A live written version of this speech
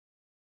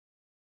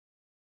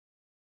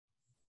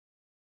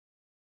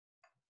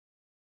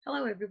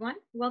Hello everyone,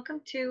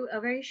 welcome to a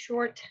very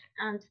short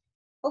and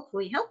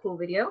hopefully helpful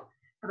video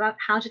about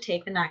how to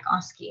take the Nac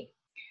Osce.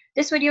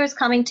 This video is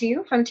coming to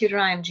you from Tutor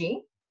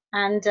IMG,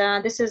 and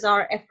this is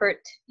our effort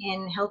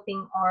in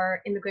helping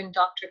our immigrant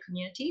doctor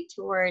community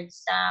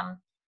towards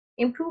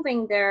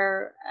improving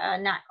their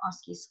Nac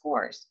Osce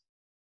scores.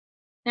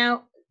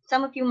 Now,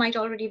 some of you might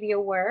already be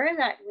aware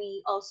that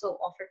we also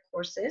offer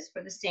courses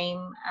for the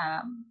same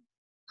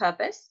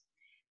purpose,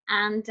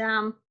 and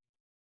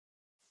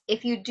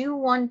if you do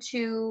want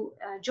to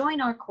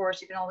join our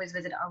course, you can always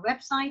visit our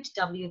website,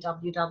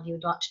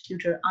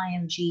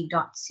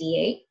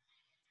 www.tutorimg.ca.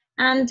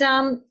 And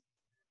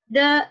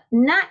the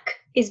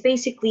NAC is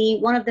basically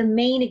one of the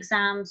main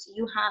exams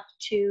you have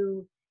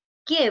to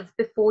give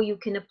before you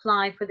can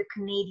apply for the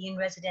Canadian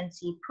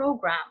residency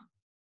program.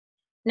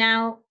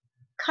 Now,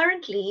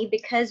 currently,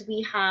 because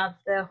we have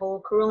the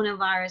whole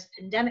coronavirus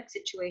pandemic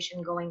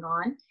situation going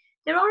on,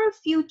 there are a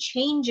few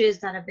changes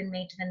that have been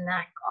made to the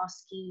Nac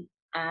Osce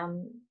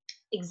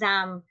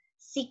exam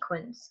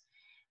sequence.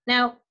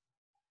 Now,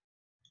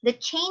 the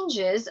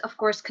changes, of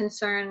course,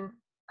 concern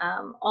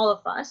all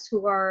of us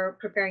who are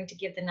preparing to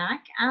give the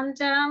NAC, and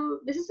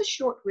this is a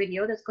short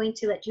video that's going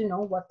to let you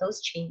know what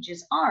those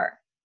changes are.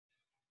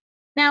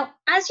 Now,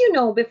 as you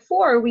know,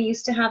 before we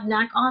used to have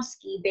Nac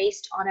Osce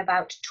based on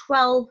about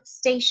 12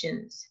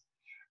 stations,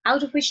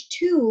 out of which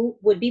 2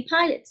 would be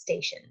pilot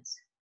stations.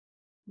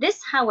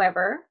 This,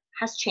 however,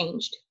 has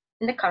changed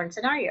in the current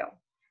scenario.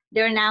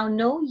 There are now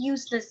no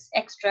useless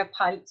extra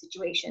pilot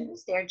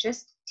situations. There are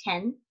just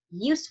 10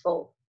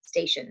 useful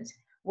stations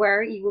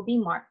where you will be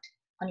marked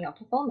on your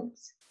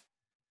performance.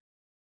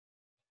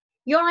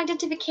 Your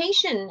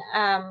identification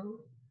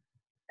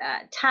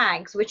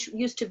tags, which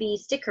used to be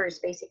stickers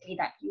basically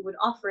that you would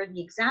offer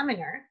the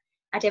examiner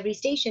at every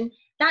station,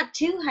 that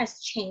too has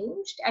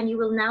changed, and you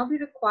will now be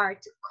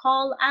required to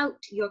call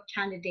out your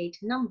candidate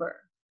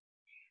number.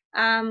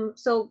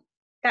 So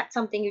that's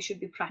something you should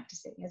be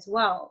practicing as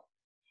well.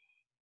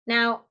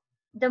 Now,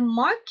 the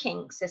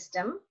marking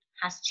system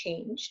has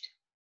changed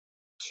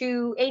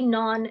to a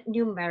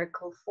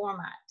non-numerical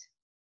format.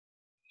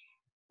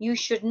 You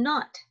should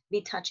not be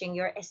touching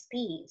your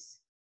SPs,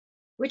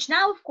 which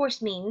now, of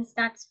course, means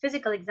that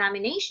physical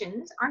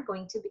examinations are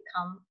going to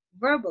become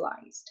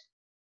verbalized.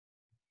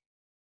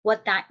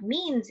 What that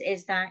means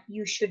is that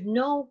you should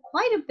know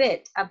quite a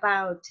bit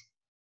about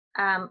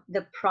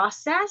the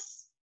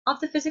process of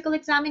the physical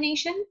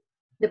examination,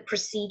 the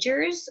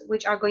procedures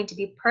which are going to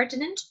be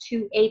pertinent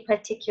to a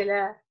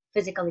particular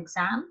physical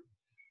exam,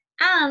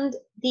 and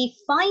the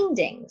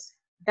findings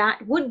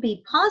that would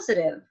be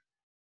positive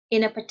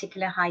in a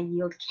particular high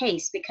yield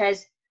case,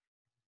 because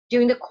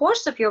during the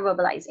course of your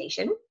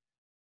verbalization,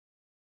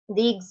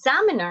 the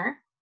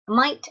examiner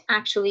might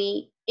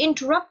actually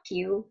interrupt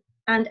you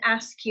and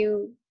ask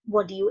you,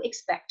 what do you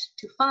expect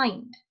to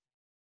find?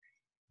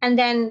 And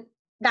then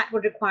that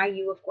would require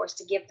you, of course,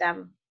 to give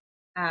them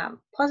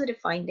positive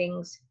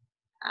findings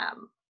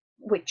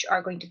which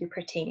are going to be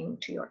pertaining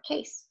to your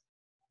case.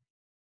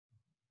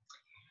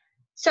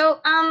 So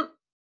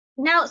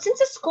now, since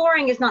the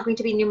scoring is not going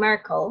to be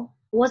numerical,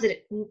 what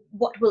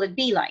will it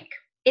be like?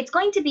 It's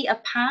going to be a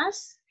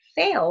pass,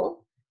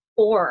 fail,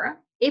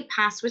 or a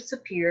pass with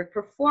superior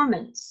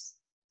performance.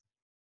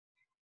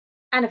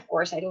 And of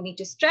course, I don't need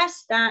to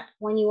stress that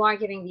when you are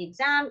giving the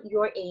exam,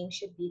 your aim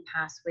should be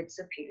pass with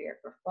superior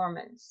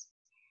performance,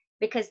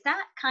 because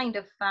that kind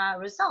of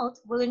result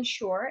will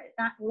ensure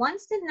that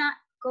once the NAC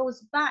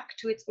goes back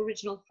to its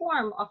original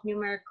form of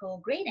numerical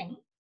grading,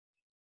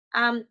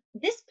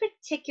 this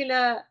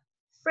particular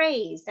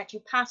phrase that you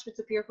pass with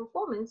superior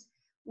performance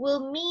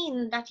will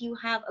mean that you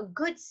have a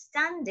good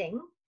standing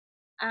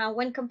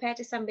when compared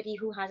to somebody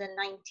who has a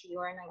 90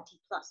 or a 90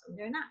 plus on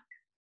their NAC.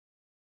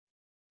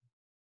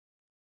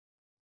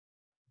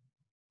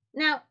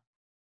 Now,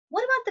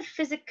 what about the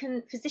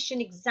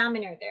physician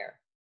examiner there?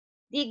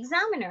 The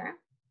examiner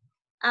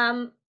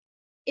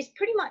is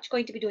pretty much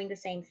going to be doing the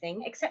same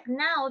thing, except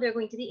now they're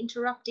going to be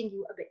interrupting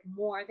you a bit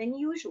more than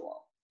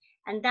usual.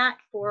 And that,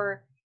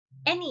 for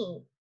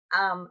any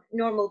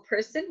normal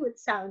person, would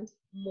sound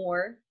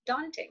more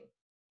daunting.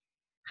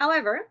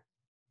 However,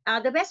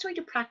 the best way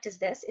to practice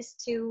this is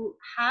to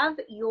have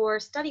your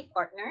study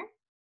partner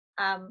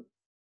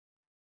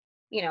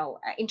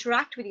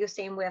interact with you the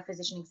same way a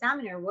physician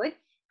examiner would,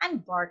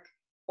 and bark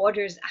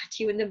orders at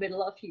you in the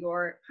middle of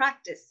your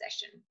practice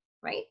session,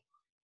 right?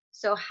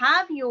 So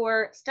have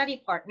your study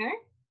partner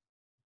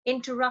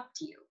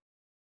interrupt you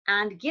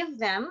and give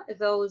them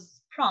those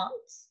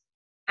prompts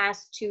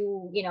as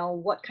to,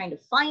 what kind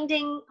of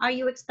finding are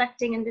you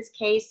expecting in this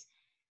case,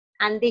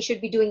 and they should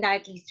be doing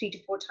that at least 3 to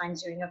 4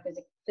 times during a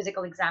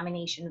physical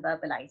examination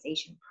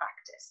verbalization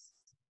practice.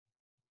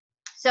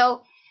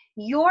 So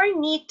your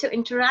need to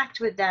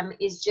interact with them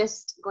is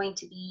just going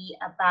to be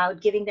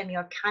about giving them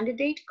your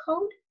candidate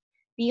code.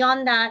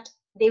 Beyond that,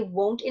 they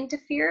won't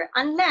interfere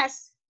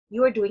unless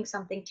you are doing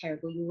something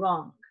terribly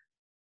wrong,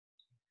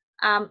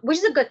 which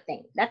is a good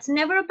thing. That's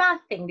never a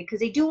bad thing, because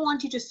they do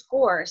want you to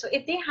score. So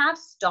if they have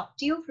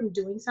stopped you from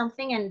doing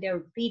something and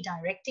they're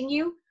redirecting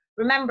you,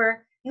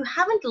 remember you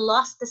haven't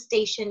lost the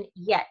station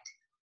yet.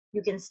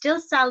 You can still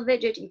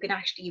salvage it. You can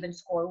actually even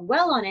score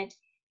well on it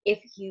if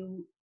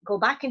you go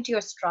back into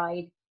your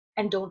stride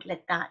and don't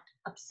let that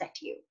upset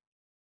you.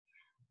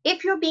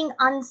 If you're being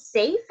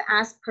unsafe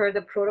as per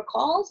the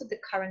protocols of the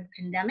current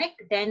pandemic,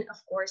 then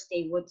of course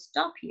they would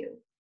stop you.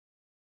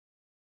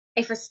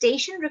 If a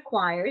station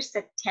requires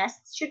that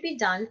tests should be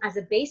done as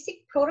a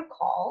basic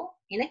protocol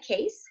in a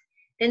case,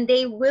 then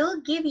they will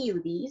give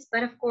you these,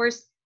 but of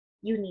course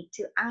you need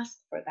to ask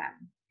for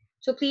them.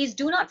 So please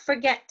do not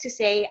forget to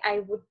say, I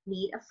would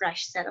need a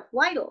fresh set of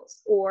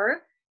vitals,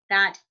 or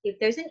that if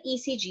there's an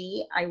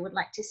ECG, I would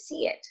like to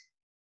see it.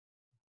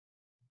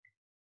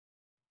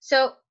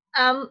 So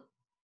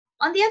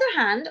on the other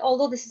hand,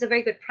 although this is a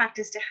very good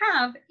practice to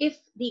have, if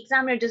the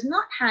examiner does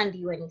not hand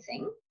you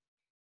anything,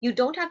 you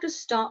don't have to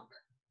stop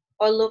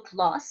or look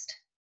lost.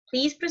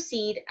 Please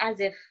proceed as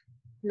if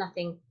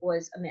nothing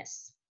was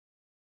amiss.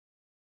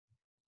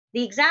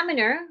 The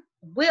examiner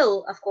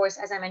will, of course,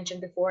 as I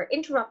mentioned before,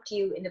 interrupt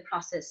you in the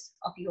process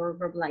of your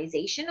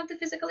verbalization of the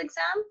physical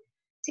exam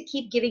to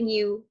keep giving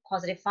you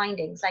positive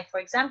findings. Like, for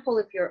example,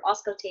 if you're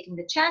auscultating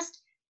the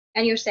chest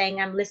and you're saying,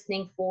 I'm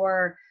listening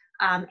for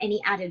any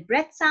added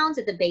breath sounds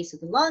at the base of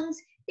the lungs,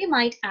 they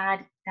might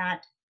add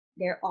that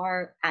there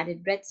are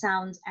added breath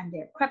sounds and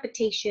their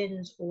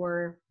crepitations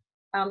or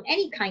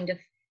any kind of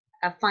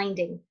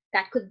finding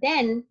that could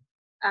then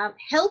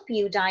help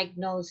you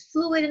diagnose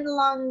fluid in the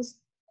lungs,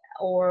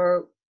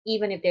 or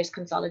even if there's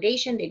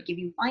consolidation, they'd give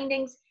you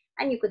findings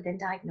and you could then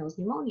diagnose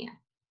pneumonia.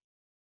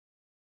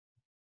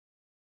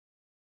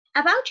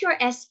 About your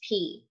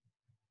SP.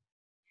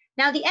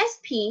 Now the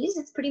SPs,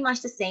 it's pretty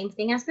much the same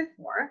thing as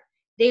before.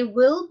 They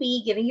will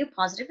be giving you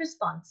positive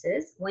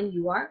responses when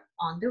you are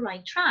on the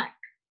right track.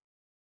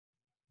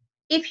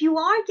 If you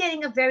are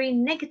getting a very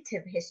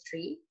negative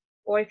history,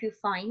 or if you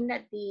find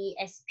that the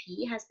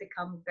SP has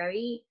become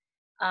very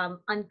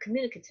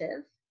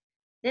uncommunicative,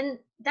 then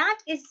that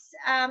is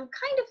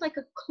kind of like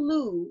a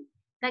clue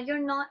that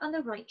you're not on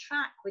the right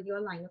track with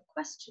your line of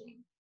questioning.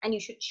 And you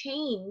should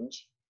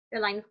change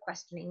your line of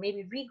questioning,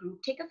 maybe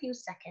regroup, take a few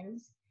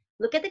seconds,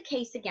 look at the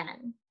case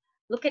again,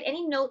 look at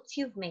any notes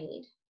you've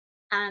made.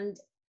 And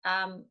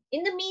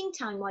in the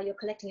meantime, while you're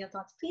collecting your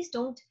thoughts, please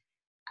don't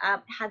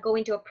go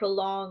into a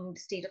prolonged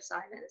state of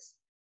silence.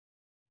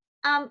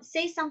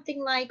 Say something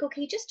like,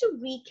 okay, just to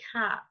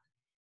recap,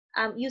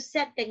 you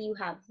said that you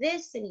have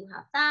this and you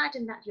have that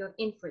and that you're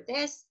in for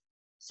this.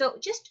 So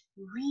just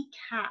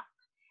recap,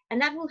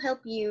 and that will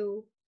help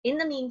you in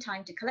the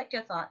meantime to collect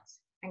your thoughts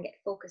and get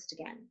focused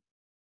again.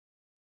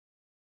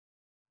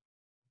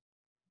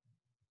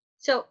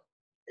 So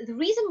the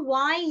reason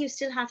why you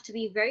still have to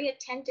be very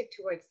attentive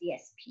towards the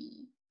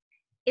SP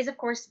is, of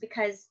course,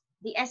 because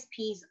the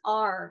SPs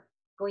are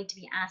going to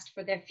be asked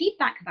for their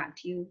feedback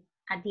about you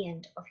at the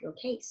end of your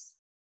case.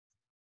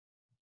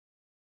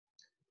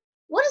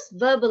 What does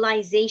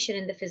verbalization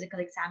in the physical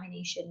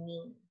examination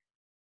mean?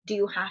 Do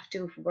you have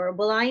to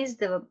verbalize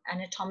the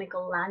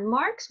anatomical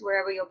landmarks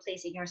wherever you're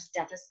placing your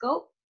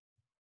stethoscope?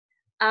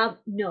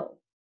 No.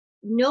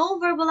 No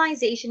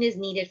verbalization is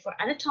needed for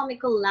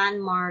anatomical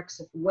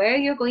landmarks of where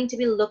you're going to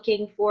be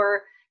looking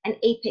for an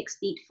apex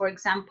beat, for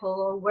example,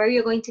 or where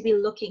you're going to be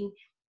looking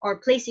or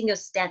placing your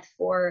stent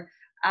for,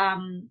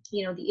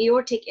 the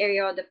aortic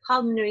area or the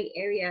pulmonary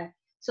area.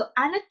 So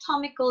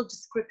anatomical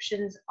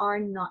descriptions are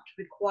not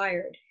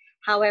required.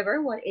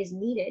 However, what is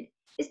needed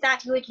is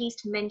that you at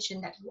least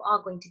mention that you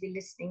are going to be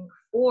listening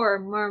for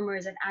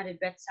murmurs and added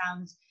breath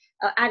sounds,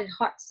 added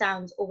heart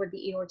sounds over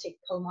the aortic,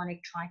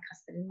 pulmonic,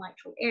 tricuspid, and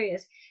mitral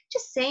areas.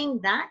 Just saying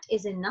that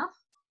is enough.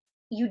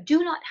 You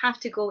do not have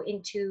to go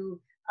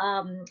into,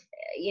 a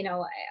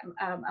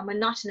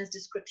monotonous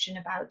description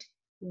about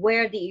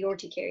where the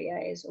aortic area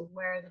is or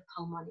where the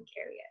pulmonic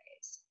area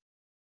is.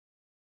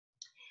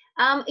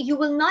 You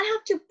will not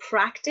have to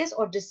practice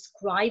or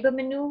describe a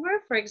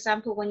maneuver. For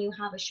example, when you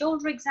have a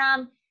shoulder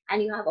exam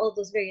and you have all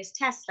those various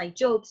tests like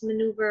Job's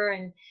maneuver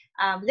and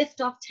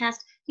lift-off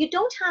test, you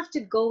don't have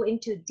to go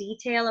into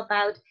detail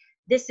about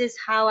this is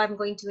how I'm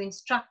going to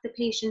instruct the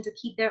patient to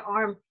keep their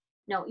arm.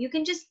 No, you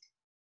can just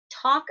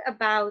talk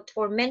about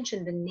or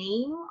mention the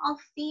name of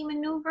the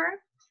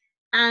maneuver,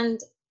 and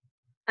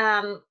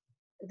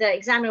the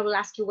examiner will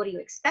ask you, what are you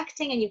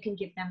expecting? And you can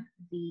give them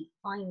the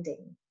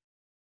finding.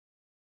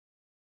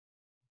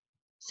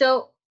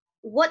 So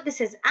what this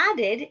has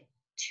added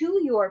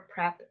to your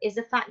prep is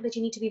the fact that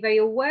you need to be very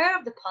aware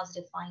of the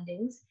positive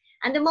findings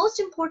and the most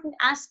important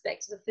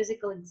aspects of the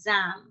physical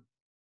exam,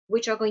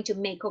 which are going to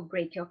make or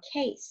break your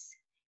case.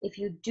 If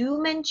you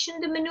do mention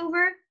the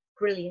maneuver,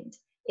 brilliant.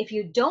 If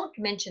you don't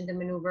mention the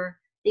maneuver,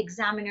 the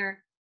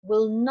examiner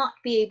will not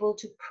be able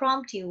to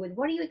prompt you with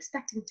what are you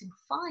expecting to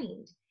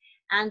find?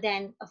 And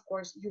then, of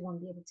course, you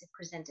won't be able to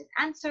present an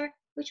answer,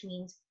 which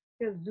means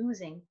you're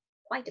losing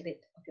quite a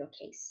bit of your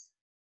case.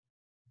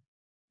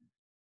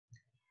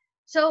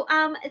 So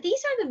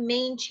these are the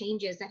main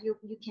changes that you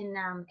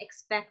can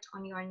expect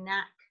on your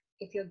NAC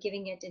if you're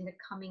giving it in the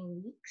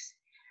coming weeks.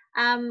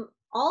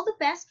 All the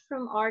best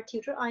from our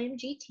Tutor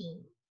IMG team.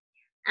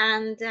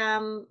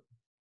 And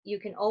You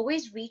can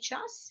always reach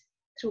us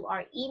through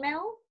our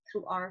email,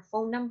 through our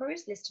phone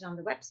numbers listed on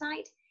the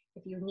website.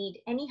 If you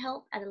need any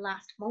help at the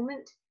last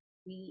moment,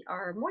 we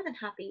are more than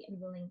happy and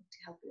willing to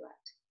help you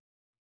out.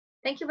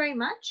 Thank you very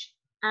much,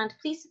 and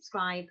please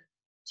subscribe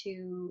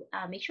to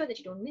make sure that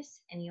you don't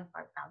miss any of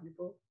our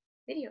valuable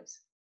videos.